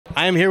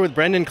I am here with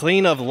Brendon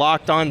Kleen of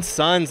Locked On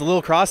Suns. A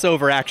little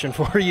crossover action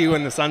for you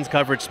in the Suns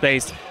coverage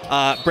space.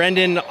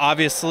 Brendon,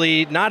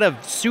 obviously not a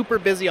super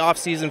busy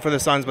offseason for the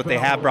Suns, but they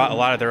have brought a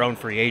lot of their own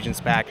free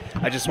agents back.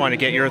 I just want to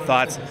get your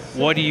thoughts.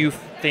 What do you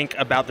think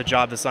about the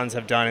job the Suns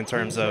have done in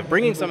terms of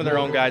bringing some of their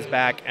own guys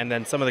back and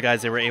then some of the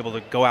guys they were able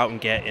to go out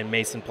and get in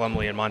Mason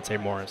Plumlee and Monte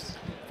Morris?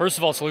 First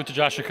of all, salute to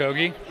Josh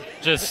Okogie.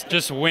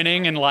 Just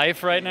winning in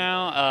life right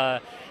now.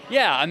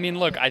 Yeah, I mean,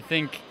 look, I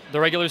think the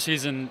regular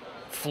season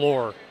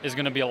floor is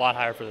going to be a lot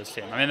higher for this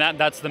team. I mean,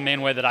 that's the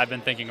main way that I've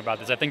been thinking about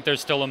this. I think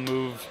there's still a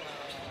move.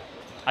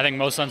 I think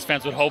most Suns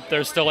fans would hope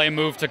there's still a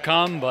move to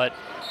come, but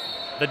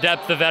the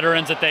depth of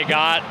veterans that they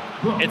got,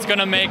 it's going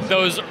to make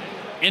those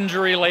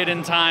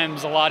injury-laden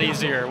times a lot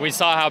easier. We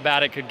saw how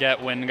bad it could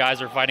get when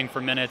guys are fighting for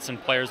minutes and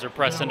players are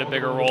pressed into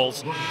bigger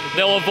roles.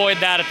 They'll avoid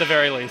that at the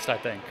very least, I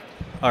think.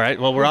 All right,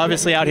 well, we're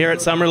obviously out here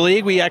at Summer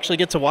League. We actually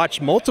get to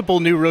watch multiple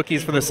new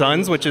rookies for the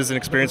Suns, which is an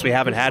experience we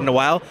haven't had in a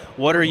while.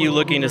 What are you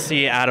looking to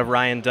see out of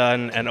Ryan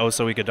Dunn and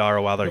Oso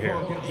Ighodaro while they're here?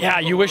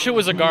 Yeah, you wish it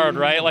was a guard,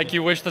 right? Like,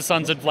 you wish the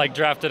Suns had,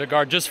 drafted a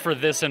guard just for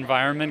this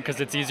environment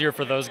because it's easier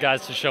for those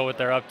guys to show what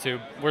they're up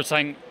to. We're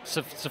saying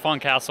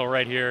Stephon Castle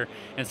right here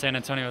in San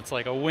Antonio. It's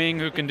like a wing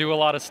who can do a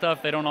lot of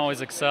stuff. They don't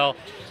always excel.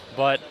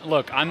 But,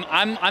 look,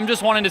 I'm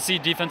just wanting to see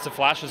defensive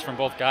flashes from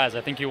both guys.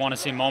 I think you want to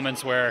see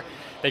moments where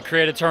they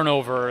create a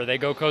turnover, they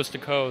go coast to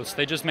coast.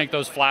 They just make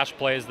those flash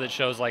plays that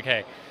shows, like,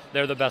 hey,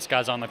 they're the best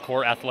guys on the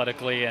court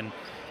athletically, and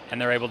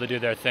they're able to do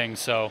their thing.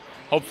 So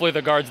hopefully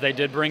the guards they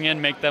did bring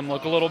in make them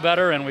look a little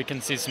better, and we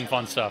can see some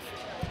fun stuff.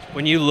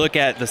 When you look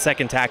at the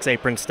second tax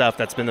apron stuff,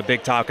 that's been the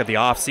big talk of the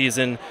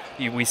offseason.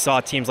 We saw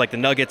teams like the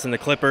Nuggets and the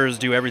Clippers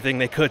do everything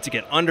they could to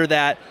get under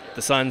that.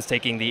 The Suns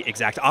taking the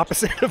exact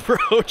opposite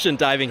approach and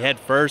diving head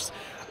first.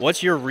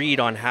 What's your read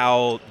on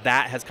how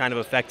that has kind of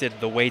affected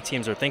the way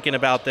teams are thinking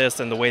about this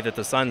and the way that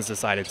the Suns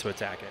decided to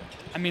attack it?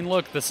 I mean,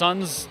 look, the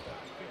Suns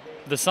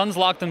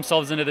locked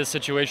themselves into this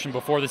situation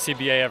before the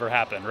CBA ever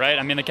happened, right?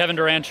 I mean, the Kevin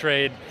Durant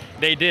trade,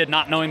 they did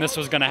not knowing this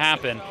was going to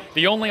happen.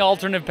 The only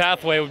alternative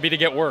pathway would be to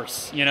get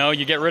worse. You know,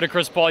 you get rid of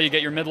Chris Paul, you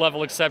get your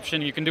mid-level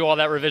exception, you can do all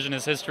that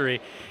revisionist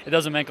history. It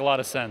doesn't make a lot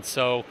of sense.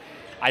 So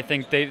I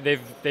think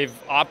they've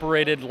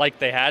operated like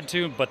they had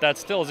to, but that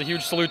still is a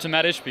huge salute to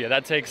Matt Ishbia.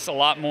 That takes a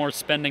lot more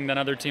spending than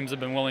other teams have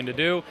been willing to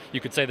do.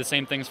 You could say the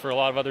same things for a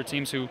lot of other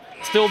teams who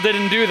still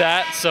didn't do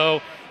that.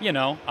 So, you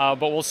know,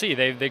 but we'll see.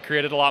 They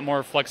created a lot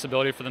more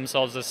flexibility for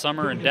themselves this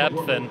summer and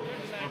depth, and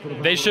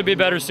they should be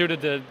better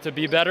suited to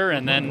be better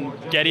and then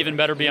get even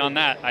better beyond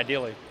that,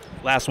 ideally.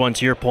 Last one,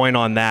 to your point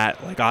on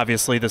that, like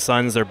obviously the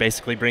Suns are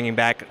basically bringing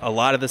back a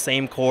lot of the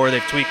same core.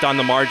 They've tweaked on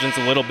the margins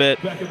a little bit.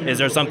 Is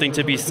there something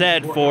to be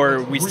said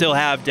for we still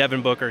have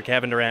Devin Booker,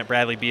 Kevin Durant,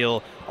 Bradley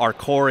Beal, our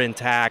core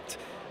intact?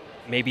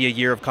 Maybe a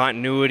year of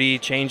continuity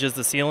changes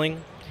the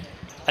ceiling?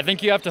 I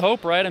think you have to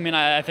hope, right? I mean,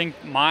 I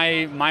think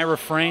my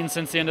refrain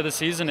since the end of the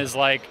season is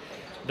like,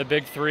 the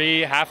big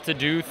three have to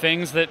do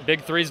things that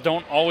big threes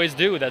don't always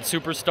do, that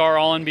superstar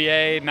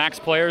All-NBA max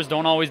players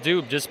don't always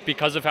do, just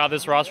because of how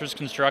this roster is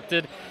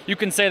constructed. You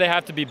can say they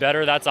have to be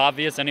better. That's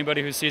obvious.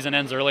 Anybody whose season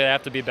ends early, they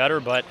have to be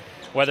better. But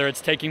whether it's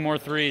taking more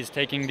threes,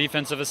 taking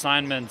defensive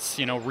assignments,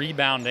 you know,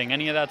 rebounding,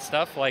 any of that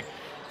stuff, like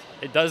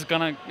it's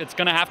gonna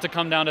have to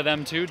come down to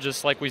them too,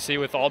 just like we see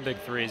with all big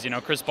threes. You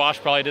know, Chris Bosh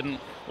probably didn't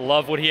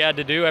love what he had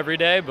to do every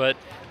day, but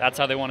that's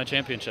how they won a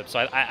championship.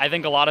 So I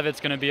think a lot of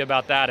it's going to be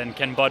about that, and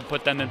can Bud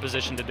put them in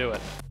position to do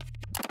it?